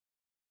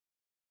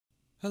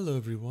Hello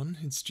everyone,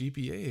 it's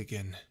GBA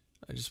again.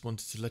 I just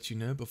wanted to let you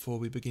know before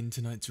we begin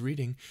tonight's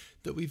reading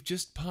that we've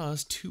just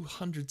passed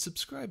 200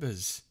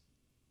 subscribers.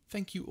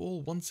 Thank you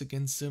all once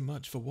again so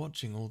much for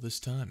watching all this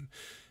time.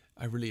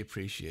 I really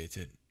appreciate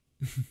it.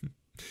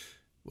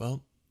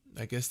 Well,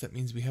 I guess that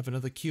means we have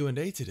another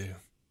Q&A to do.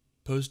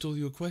 Post all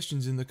your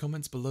questions in the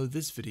comments below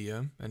this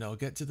video and I'll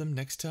get to them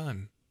next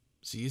time.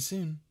 See you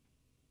soon.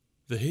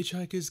 The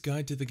Hitchhiker's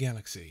Guide to the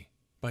Galaxy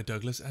by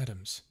Douglas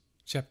Adams.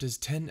 Chapters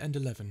 10 and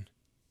 11.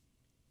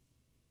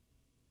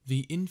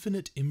 The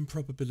infinite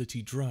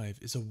improbability drive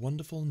is a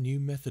wonderful new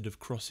method of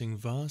crossing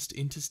vast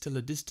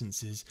interstellar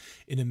distances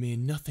in a mere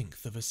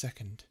nothingth of a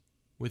second,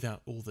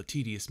 without all the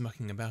tedious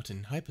mucking about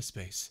in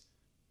hyperspace.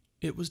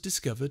 It was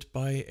discovered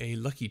by a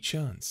lucky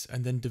chance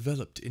and then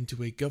developed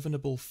into a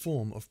governable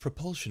form of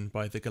propulsion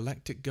by the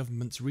Galactic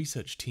Government's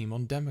research team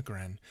on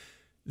Damagran.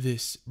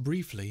 This,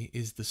 briefly,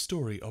 is the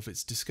story of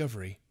its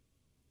discovery.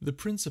 The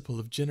principle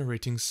of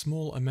generating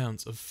small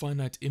amounts of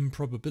finite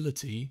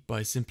improbability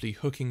by simply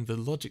hooking the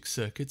logic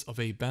circuits of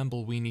a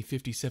Bambleweenie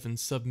 57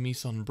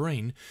 sub-meson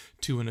brain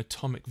to an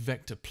atomic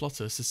vector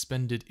plotter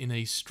suspended in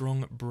a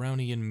strong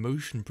Brownian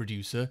motion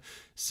producer,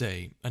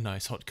 say, a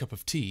nice hot cup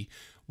of tea,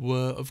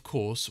 were, of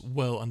course,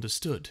 well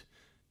understood.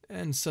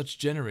 And such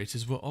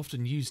generators were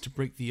often used to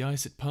break the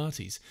ice at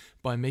parties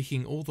by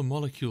making all the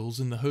molecules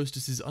in the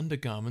hostess's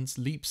undergarments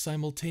leap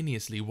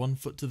simultaneously 1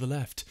 foot to the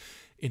left,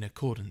 in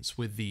accordance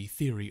with the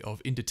theory of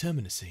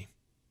indeterminacy.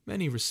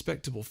 Many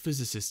respectable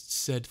physicists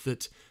said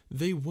that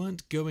they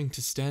weren't going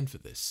to stand for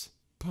this,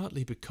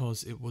 partly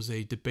because it was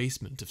a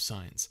debasement of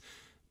science,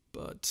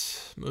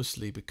 but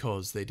mostly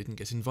because they didn't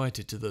get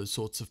invited to those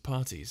sorts of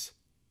parties.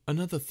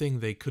 Another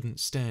thing they couldn't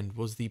stand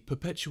was the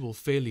perpetual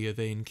failure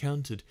they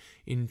encountered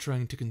in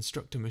trying to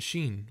construct a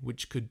machine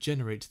which could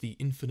generate the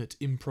infinite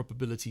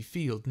improbability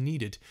field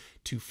needed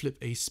to flip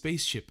a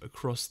spaceship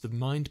across the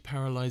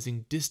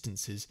mind-paralyzing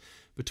distances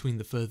between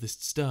the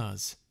furthest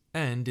stars,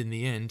 and in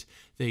the end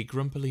they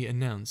grumpily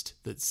announced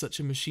that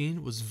such a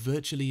machine was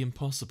virtually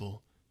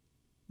impossible.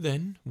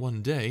 Then,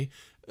 one day,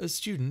 a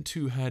student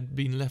who had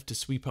been left to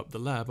sweep up the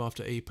lab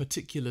after a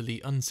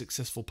particularly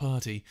unsuccessful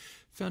party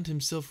found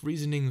himself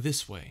reasoning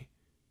this way.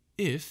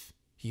 If,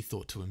 he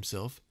thought to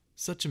himself,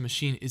 such a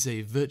machine is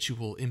a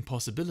virtual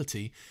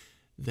impossibility,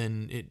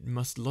 then it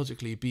must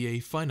logically be a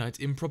finite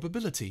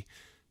improbability.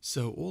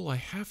 So all I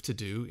have to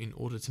do in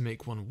order to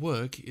make one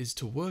work is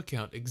to work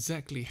out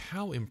exactly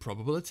how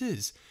improbable it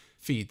is,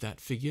 feed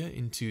that figure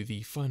into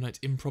the finite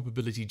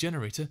improbability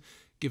generator,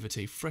 give it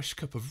a fresh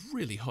cup of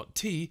really hot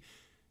tea,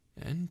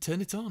 and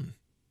turn it on.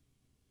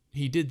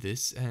 He did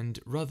this, and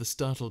rather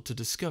startled to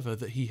discover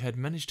that he had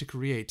managed to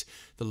create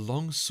the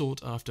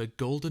long-sought-after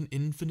golden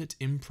infinite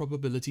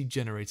improbability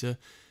generator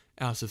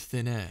out of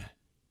thin air.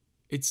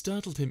 It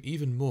startled him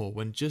even more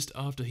when just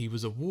after he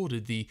was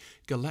awarded the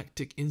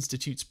Galactic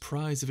Institute's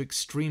Prize of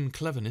Extreme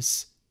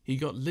Cleverness, he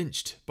got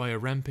lynched by a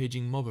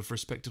rampaging mob of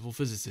respectable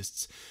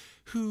physicists,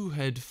 who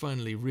had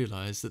finally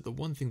realized that the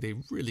one thing they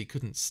really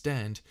couldn't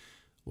stand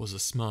was a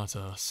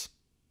smart-ass.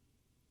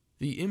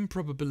 The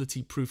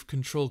improbability-proof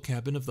control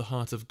cabin of the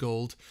Heart of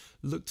Gold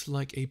looked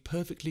like a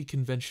perfectly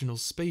conventional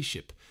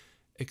spaceship,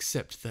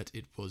 except that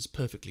it was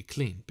perfectly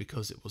clean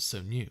because it was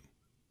so new.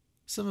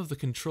 Some of the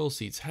control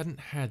seats hadn't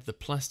had the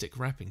plastic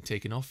wrapping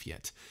taken off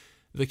yet.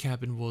 The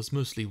cabin was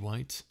mostly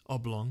white,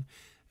 oblong,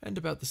 and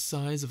about the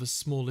size of a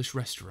smallish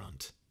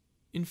restaurant.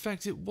 In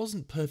fact, it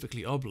wasn't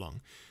perfectly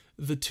oblong.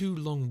 The two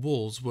long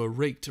walls were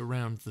raked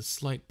around the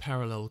slight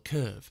parallel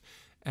curve,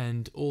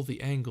 and all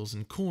the angles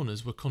and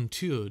corners were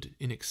contoured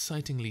in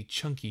excitingly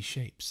chunky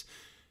shapes.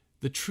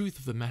 The truth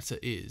of the matter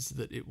is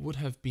that it would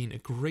have been a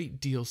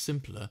great deal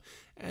simpler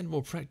and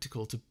more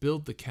practical to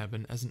build the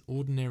cabin as an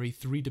ordinary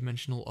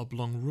three-dimensional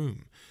oblong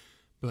room,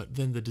 but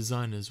then the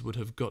designers would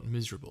have got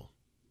miserable.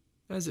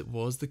 As it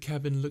was, the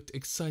cabin looked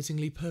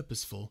excitingly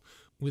purposeful,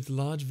 with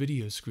large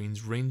video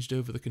screens ranged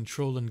over the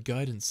control and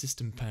guidance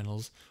system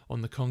panels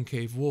on the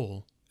concave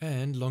wall,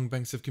 and long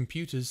banks of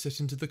computers set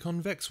into the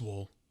convex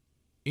wall.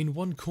 In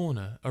one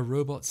corner, a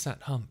robot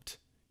sat humped,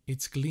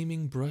 its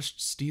gleaming brushed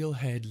steel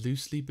head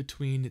loosely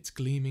between its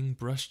gleaming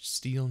brushed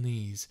steel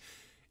knees.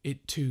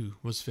 It too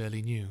was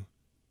fairly new,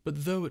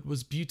 but though it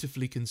was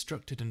beautifully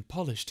constructed and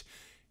polished,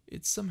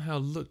 it somehow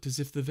looked as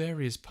if the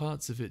various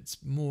parts of its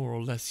more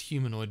or less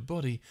humanoid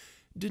body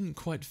didn't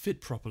quite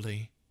fit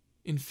properly.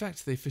 In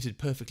fact, they fitted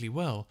perfectly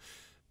well,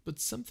 but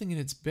something in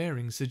its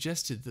bearing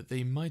suggested that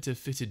they might have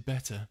fitted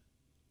better.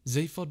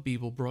 Zaphod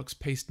Beeblebrox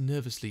paced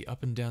nervously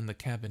up and down the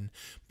cabin,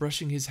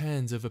 brushing his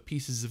hands over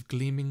pieces of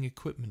gleaming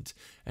equipment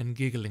and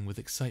giggling with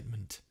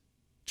excitement.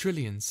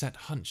 Trillian sat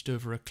hunched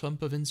over a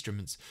clump of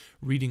instruments,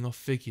 reading off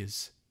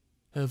figures.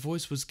 Her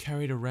voice was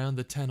carried around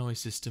the tannoy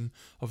system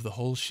of the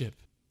whole ship.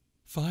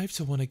 5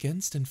 to 1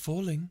 against and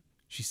falling,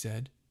 she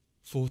said.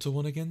 4 to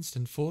 1 against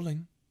and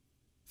falling.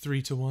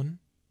 3 to 1.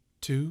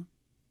 2.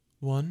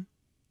 1.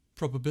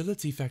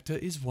 Probability factor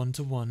is 1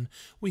 to 1.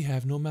 We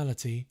have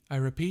normality. I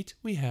repeat,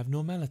 we have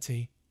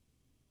normality.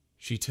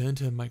 She turned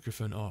her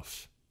microphone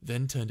off,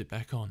 then turned it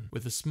back on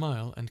with a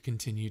smile and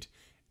continued,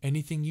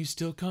 Anything you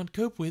still can't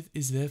cope with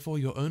is therefore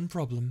your own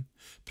problem.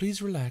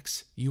 Please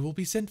relax. You will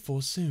be sent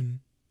for soon.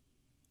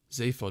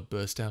 Zaphod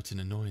burst out in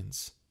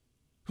annoyance.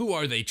 Who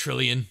are they,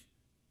 Trillian?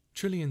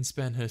 Trillian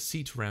span her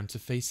seat round to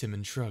face him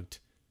and shrugged.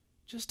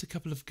 Just a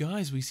couple of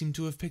guys we seem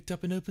to have picked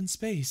up in open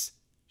space,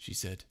 she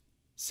said.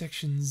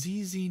 Section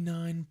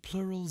ZZ9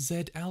 plural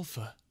Z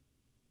alpha.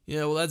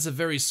 Yeah, well, that's a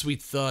very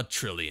sweet thought,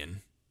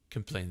 Trillian,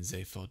 complained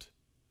Zaphod.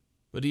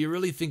 But do you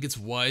really think it's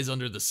wise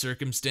under the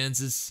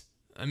circumstances?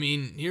 I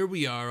mean, here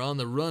we are on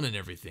the run and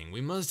everything.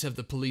 We must have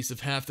the police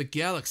of half the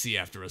galaxy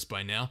after us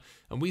by now,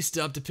 and we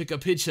stopped to pick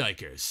up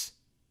hitchhikers.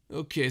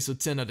 Okay, so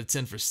 10 out of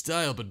 10 for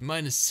style, but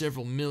minus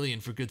several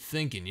million for good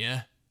thinking,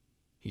 yeah?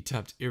 He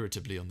tapped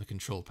irritably on the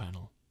control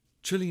panel.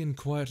 Trillian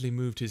quietly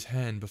moved his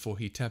hand before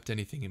he tapped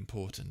anything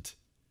important.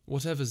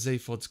 Whatever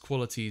Zaphod's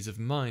qualities of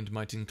mind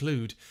might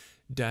include,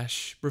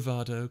 dash,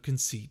 bravado,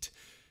 conceit,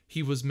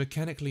 he was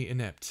mechanically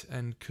inept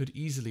and could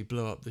easily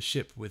blow up the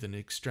ship with an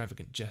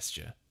extravagant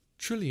gesture.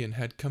 Trillian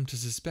had come to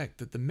suspect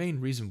that the main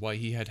reason why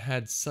he had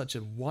had such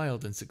a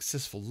wild and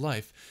successful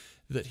life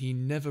that he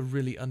never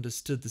really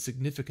understood the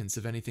significance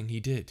of anything he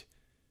did.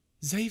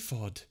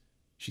 Zaphod,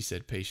 she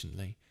said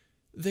patiently,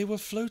 they were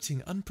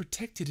floating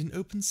unprotected in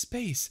open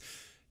space.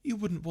 You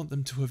wouldn't want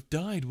them to have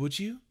died, would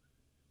you?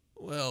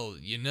 Well,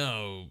 you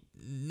know,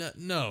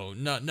 no,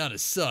 not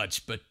as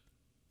such, but...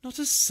 Not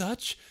as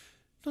such?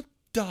 Not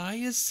die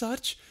as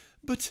such?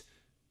 But...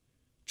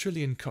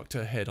 Trillian cocked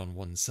her head on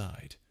one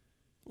side.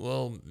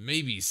 Well,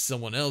 maybe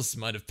someone else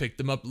might have picked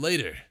them up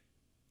later.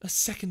 A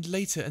second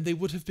later and they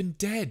would have been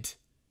dead.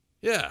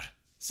 Yeah,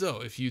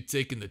 so if you'd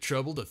taken the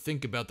trouble to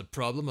think about the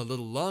problem a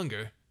little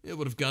longer, it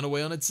would have gone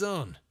away on its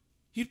own.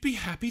 You'd be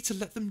happy to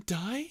let them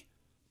die?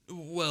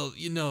 Well,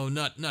 you know,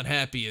 not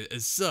happy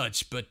as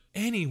such, but...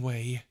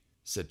 Anyway,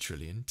 said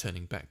Trillian,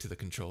 turning back to the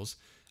controls,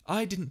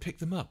 I didn't pick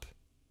them up.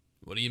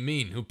 What do you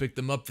mean? Who picked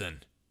them up then?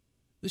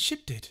 The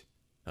ship did.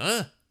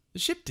 Huh? The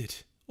ship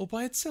did, all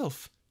by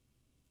itself.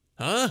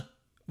 Huh?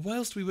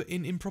 Whilst we were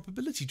in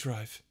improbability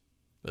drive.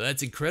 Well,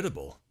 that's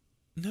incredible.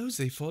 No,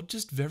 Zaphod,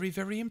 just very,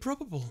 very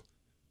improbable.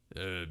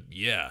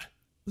 Yeah.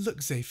 Look,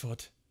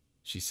 Zaphod,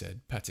 she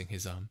said, patting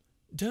his arm.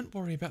 Don't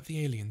worry about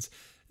the aliens.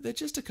 They're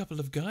just a couple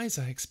of guys,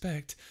 I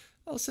expect.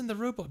 I'll send the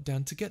robot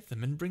down to get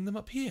them and bring them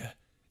up here.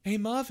 Hey,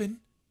 Marvin?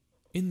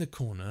 In the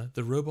corner,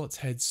 the robot's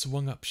head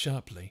swung up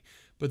sharply,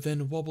 but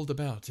then wobbled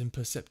about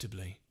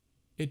imperceptibly.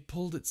 It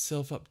pulled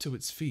itself up to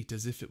its feet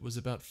as if it was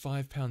about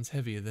 5 pounds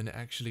heavier than it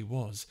actually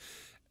was,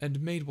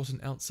 and made what an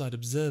outside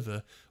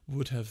observer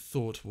would have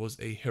thought was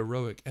a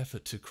heroic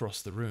effort to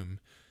cross the room.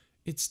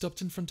 It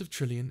stopped in front of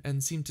Trillian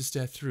and seemed to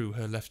stare through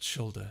her left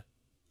shoulder.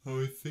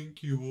 I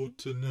think you ought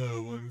to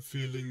know I'm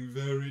feeling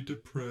very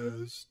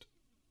depressed,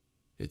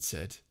 it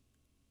said.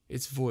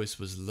 Its voice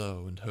was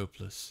low and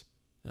hopeless.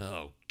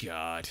 Oh,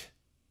 God,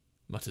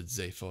 muttered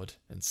Zaphod,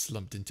 and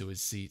slumped into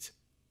his seat.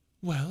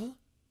 Well,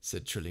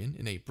 said Trillian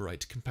in a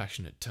bright,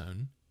 compassionate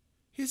tone,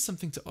 here's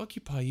something to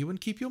occupy you and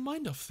keep your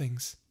mind off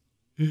things.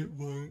 It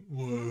won't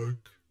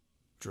work,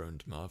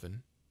 droned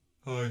Marvin.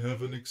 I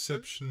have an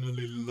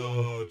exceptionally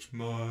large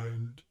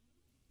mind.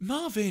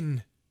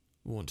 Marvin,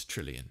 warned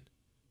Trillian.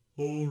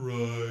 All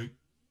right,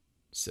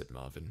 said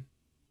Marvin.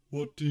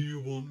 What do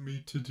you want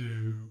me to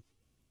do?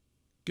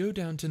 Go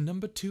down to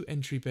number 2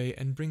 entry bay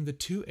and bring the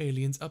 2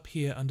 aliens up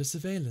here under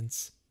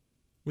surveillance.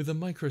 With a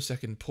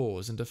microsecond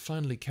pause and a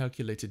finely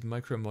calculated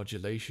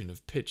micromodulation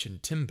of pitch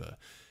and timbre,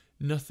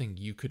 nothing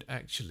you could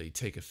actually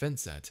take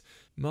offence at,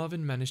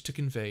 Marvin managed to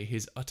convey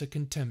his utter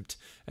contempt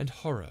and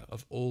horror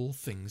of all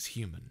things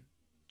human.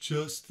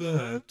 Just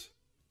that?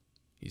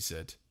 He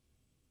said.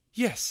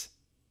 Yes,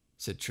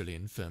 said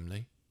Trillian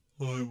firmly.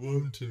 I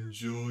won't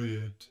enjoy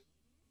it,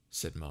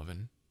 said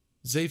Marvin.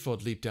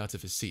 Zaphod leaped out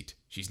of his seat.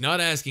 She's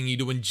not asking you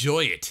to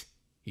enjoy it,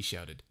 he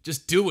shouted.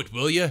 Just do it,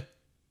 will you?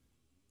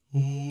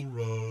 All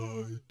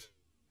right,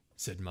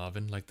 said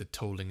Marvin like the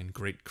tolling and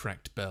great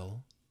cracked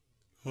bell.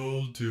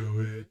 I'll do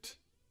it.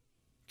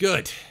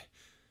 Good,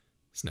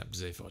 snapped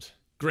Zaphod.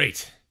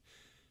 Great.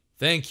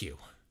 Thank you.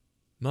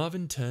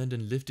 Marvin turned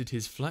and lifted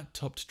his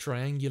flat-topped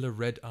triangular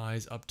red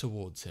eyes up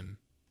towards him.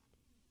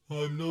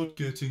 I'm not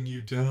getting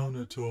you down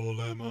at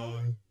all, am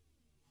I?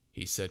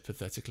 He said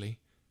pathetically.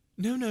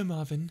 No,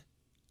 Marvin,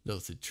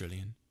 lilted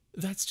Trillian.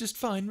 That's just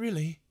fine,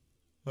 really.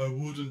 I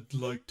wouldn't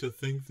like to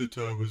think that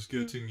I was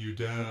getting you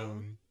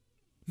down.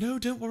 No,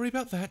 don't worry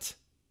about that,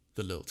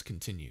 the lilt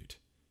continued.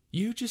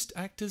 You just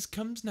act as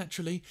comes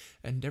naturally,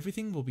 and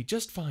everything will be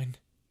just fine.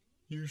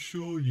 You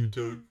sure you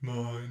don't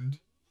mind?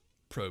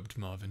 Probed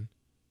Marvin.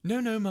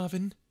 No,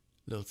 Marvin,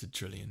 lilted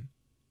Trillian.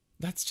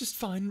 That's just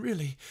fine,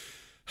 really.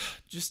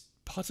 Just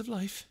part of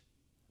life.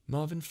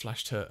 Marvin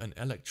flashed her an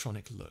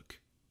electronic look.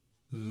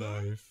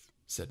 Life,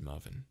 said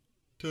Marvin.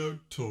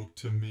 Don't talk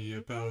to me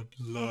about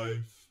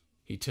life.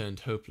 He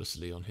turned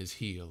hopelessly on his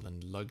heel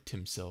and lugged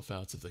himself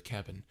out of the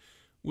cabin.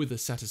 With a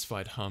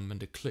satisfied hum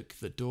and a click,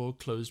 the door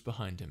closed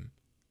behind him.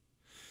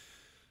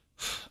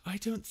 I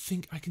don't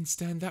think I can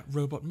stand that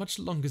robot much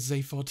longer,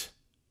 Zaphod,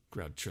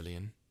 growled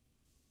Trillian.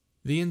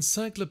 The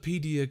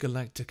Encyclopedia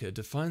Galactica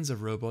defines a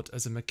robot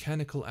as a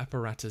mechanical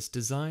apparatus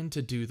designed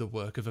to do the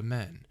work of a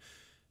man.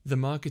 The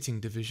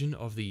marketing division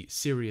of the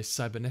Sirius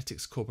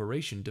Cybernetics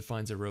Corporation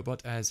defines a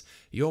robot as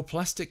your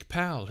plastic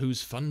pal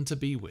who's fun to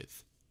be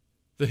with.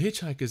 The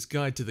Hitchhiker's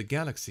Guide to the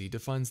Galaxy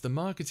defines the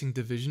marketing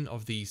division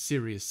of the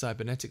Sirius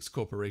Cybernetics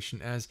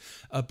Corporation as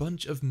a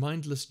bunch of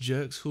mindless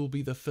jerks who'll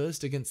be the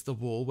first against the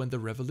wall when the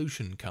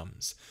revolution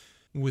comes,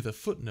 with a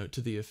footnote to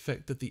the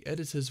effect that the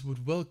editors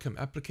would welcome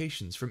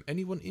applications from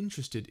anyone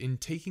interested in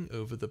taking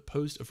over the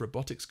post of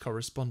robotics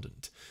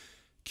correspondent.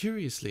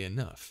 Curiously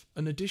enough,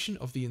 an edition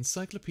of the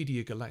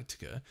Encyclopedia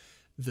Galactica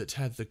that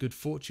had the good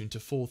fortune to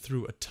fall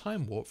through a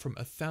time warp from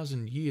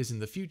 1,000 years in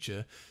the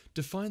future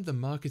defined the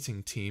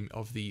marketing team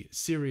of the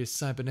Sirius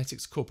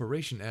Cybernetics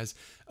Corporation as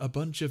a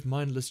bunch of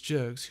mindless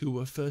jerks who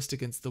were first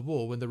against the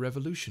wall when the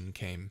revolution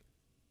came.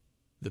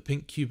 The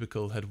pink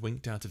cubicle had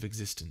winked out of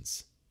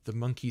existence. The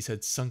monkeys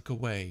had sunk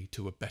away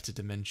to a better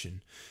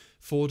dimension.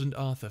 Ford and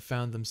Arthur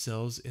found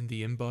themselves in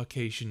the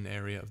embarkation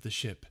area of the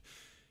ship.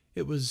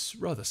 It was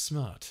rather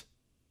smart.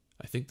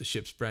 "I think the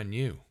ship's brand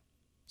new,"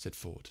 said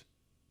Ford.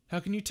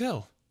 "How can you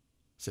tell?"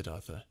 said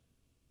Arthur.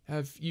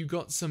 "Have you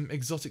got some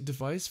exotic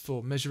device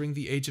for measuring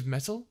the age of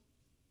metal?"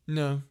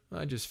 "No,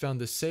 I just found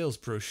this sales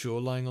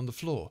brochure lying on the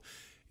floor.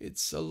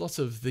 It's a lot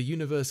of the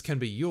universe can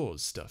be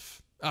yours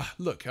stuff. Ah,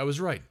 look, I was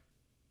right."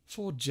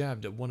 Ford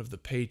jabbed at one of the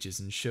pages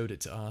and showed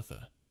it to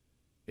Arthur.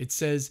 It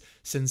says,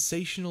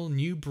 "Sensational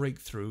new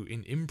breakthrough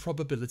in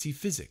improbability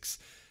physics.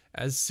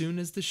 As soon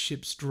as the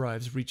ship's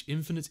drives reach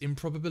infinite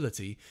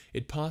improbability,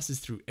 it passes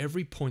through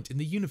every point in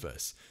the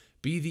universe.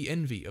 Be the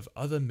envy of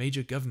other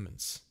major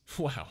governments."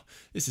 Wow,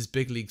 this is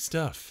big league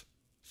stuff.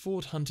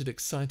 Ford hunted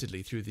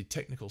excitedly through the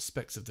technical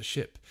specs of the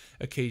ship,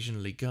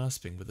 occasionally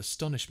gasping with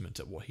astonishment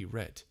at what he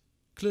read.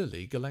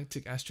 Clearly,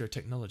 galactic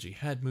astrotechnology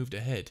had moved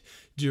ahead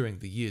during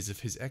the years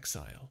of his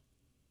exile.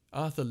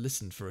 Arthur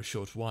listened for a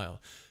short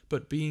while,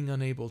 but being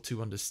unable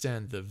to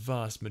understand the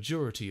vast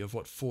majority of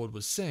what Ford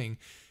was saying,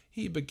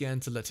 he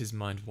began to let his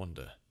mind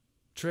wander.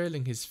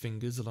 Trailing his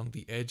fingers along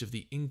the edge of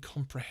the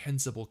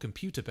incomprehensible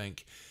computer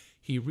bank,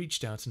 he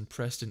reached out and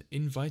pressed an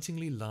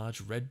invitingly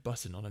large red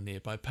button on a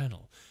nearby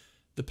panel.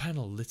 The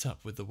panel lit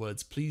up with the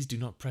words, "Please do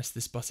not press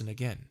this button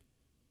again."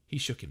 He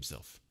shook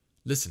himself.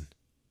 "Listen,"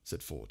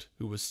 said Ford,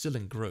 who was still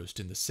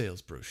engrossed in the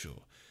sales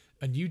brochure.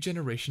 "A new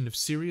generation of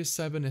Sirius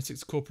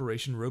Cybernetics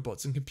Corporation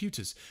robots and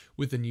computers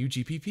with the new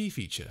GPP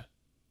feature."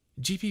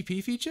 "GPP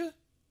feature?"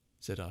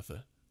 said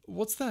Arthur.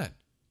 "What's that?"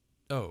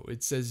 "Oh,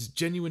 it says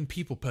genuine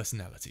people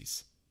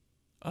personalities."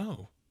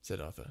 "Oh,"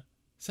 said Arthur.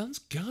 "Sounds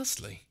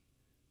ghastly."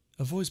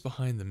 A voice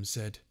behind them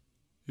said,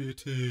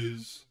 "It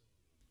is."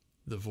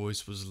 The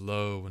voice was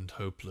low and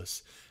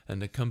hopeless,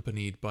 and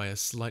accompanied by a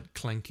slight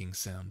clanking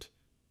sound.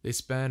 They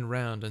span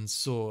round and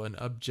saw an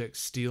abject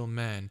steel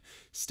man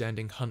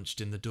standing hunched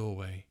in the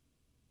doorway.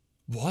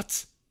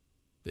 "What?"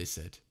 they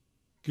said.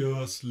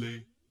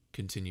 "Ghastly,"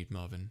 continued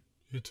Marvin.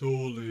 "It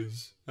all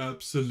is.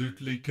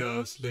 Absolutely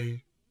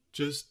ghastly.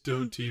 Just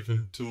don't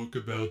even talk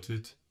about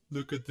it.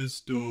 Look at this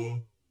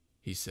door,"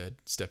 he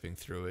said, stepping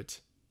through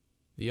it.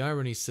 The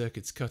irony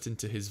circuits cut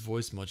into his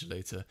voice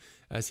modulator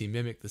as he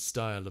mimicked the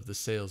style of the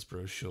sales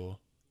brochure.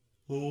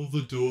 "All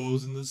the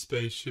doors in the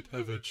spaceship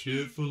have a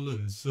cheerful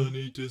and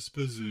sunny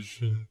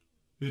disposition.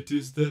 It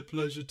is their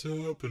pleasure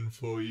to open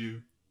for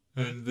you,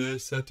 and their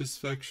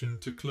satisfaction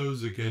to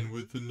close again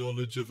with the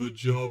knowledge of a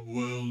job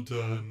well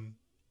done."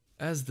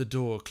 As the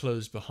door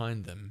closed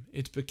behind them,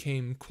 it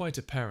became quite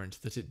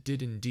apparent that it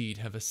did indeed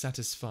have a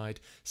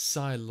satisfied,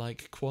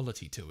 sigh-like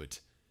quality to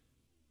it.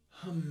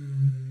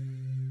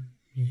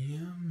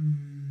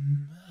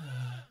 Yum.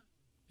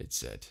 It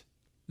said.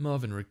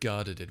 Marvin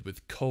regarded it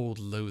with cold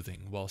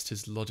loathing whilst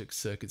his logic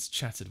circuits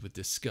chattered with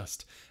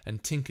disgust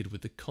and tinkered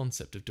with the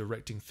concept of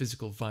directing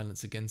physical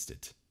violence against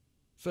it.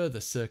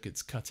 Further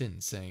circuits cut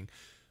in, saying,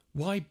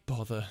 "Why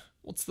bother?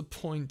 What's the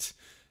point?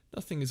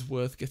 Nothing is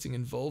worth getting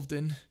involved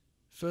in."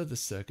 Further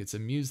circuits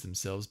amused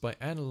themselves by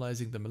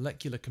analyzing the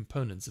molecular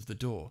components of the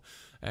door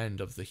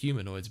and of the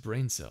humanoid's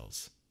brain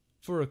cells.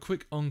 For a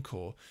quick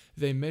encore,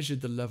 they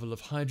measured the level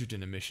of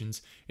hydrogen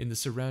emissions in the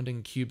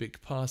surrounding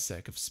cubic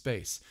parsec of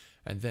space,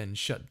 and then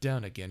shut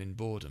down again in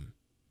boredom.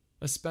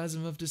 A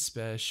spasm of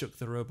despair shook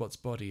the robot's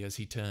body as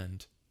he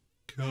turned.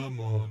 "Come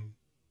on,"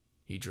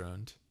 he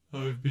droned.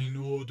 "I've been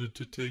ordered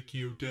to take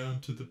you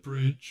down to the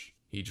bridge."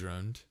 He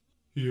droned.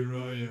 "Here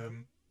I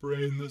am,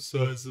 brain the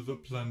size of a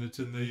planet,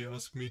 and they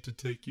ask me to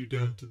take you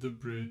down to the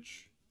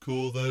bridge.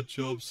 Call that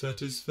job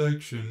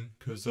satisfaction,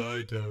 'cause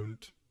I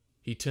don't."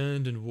 He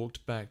turned and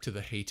walked back to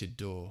the hated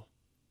door.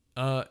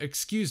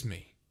 Excuse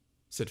me,"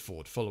 said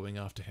Ford, following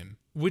after him.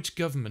 "Which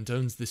government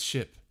owns this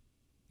ship?"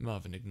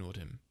 Marvin ignored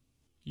him.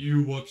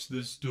 "You watch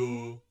this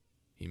door,"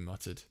 he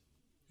muttered.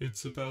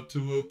 "It's about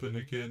to open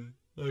again.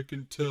 I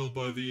can tell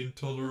by the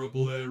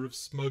intolerable air of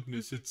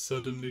smugness it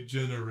suddenly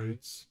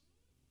generates."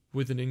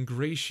 With an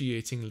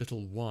ingratiating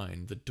little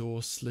whine, the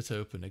door slit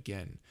open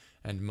again,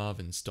 and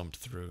Marvin stomped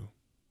through.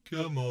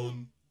 "Come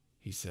on,"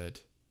 he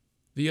said.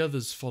 The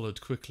others followed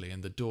quickly,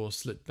 and the door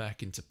slid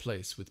back into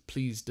place with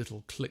pleased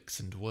little clicks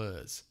and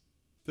whirs.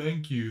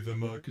 Thank you, the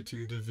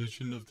marketing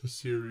division of the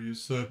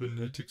Sirius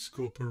Cybernetics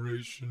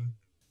Corporation,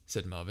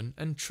 said Marvin,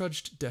 and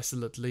trudged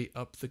desolately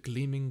up the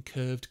gleaming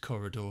curved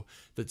corridor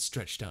that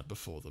stretched out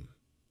before them.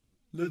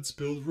 Let's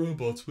build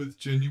robots with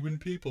genuine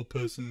people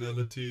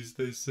personalities,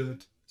 they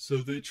said. So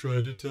they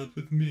tried it out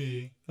with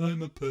me.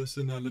 I'm a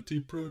personality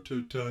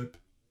prototype.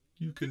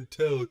 You can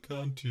tell,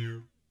 can't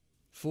you?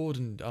 Ford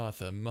and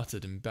Arthur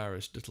muttered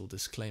embarrassed little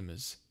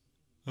disclaimers.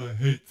 I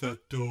hate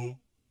that door,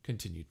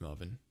 continued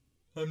Marvin.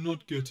 I'm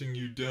not getting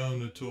you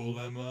down at all,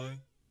 am I?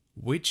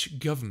 Which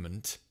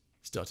government?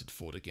 Started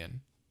Ford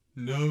again.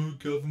 No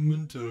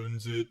government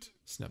owns it,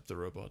 snapped the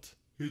robot.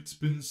 It's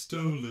been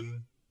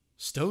stolen.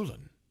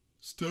 Stolen?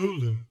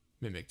 Stolen,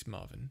 mimicked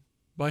Marvin.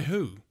 By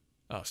who?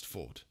 Asked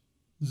Ford.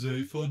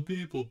 Zaphod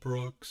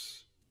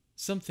Beeblebrox.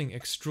 Something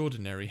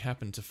extraordinary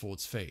happened to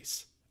Ford's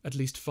face. At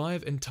least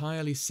 5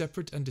 entirely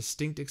separate and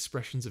distinct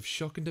expressions of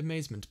shock and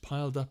amazement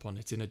piled up on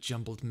it in a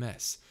jumbled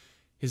mess.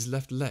 His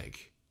left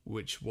leg,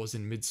 which was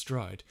in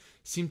mid-stride,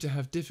 seemed to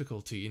have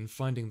difficulty in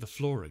finding the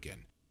floor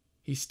again.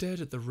 He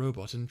stared at the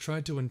robot and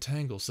tried to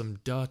untangle some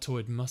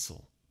dartoid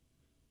muscle.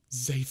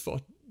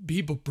 Zaphod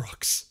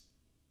Beeblebrox,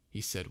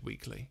 he said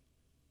weakly.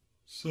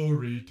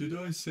 Sorry, did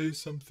I say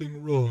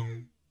something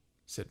wrong?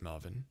 Said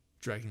Marvin,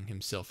 dragging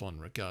himself on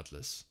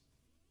regardless.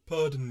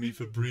 Pardon me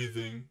for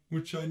breathing,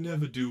 which I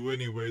never do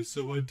anyway,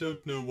 so I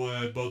don't know why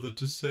I bothered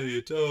to say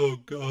it. Oh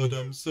God,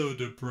 I'm so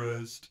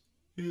depressed.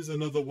 Here's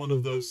another one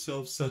of those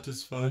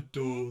self-satisfied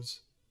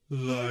doors.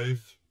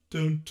 Life.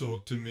 Don't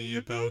talk to me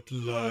about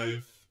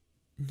life.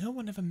 No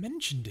one ever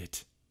mentioned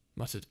it,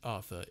 muttered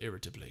Arthur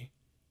irritably.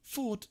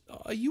 Ford,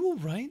 are you all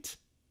right?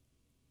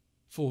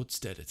 Ford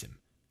stared at him.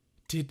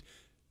 Did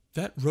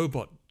that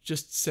robot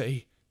just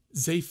say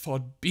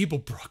Zaphod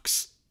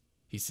Beeblebrox?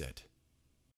 He said.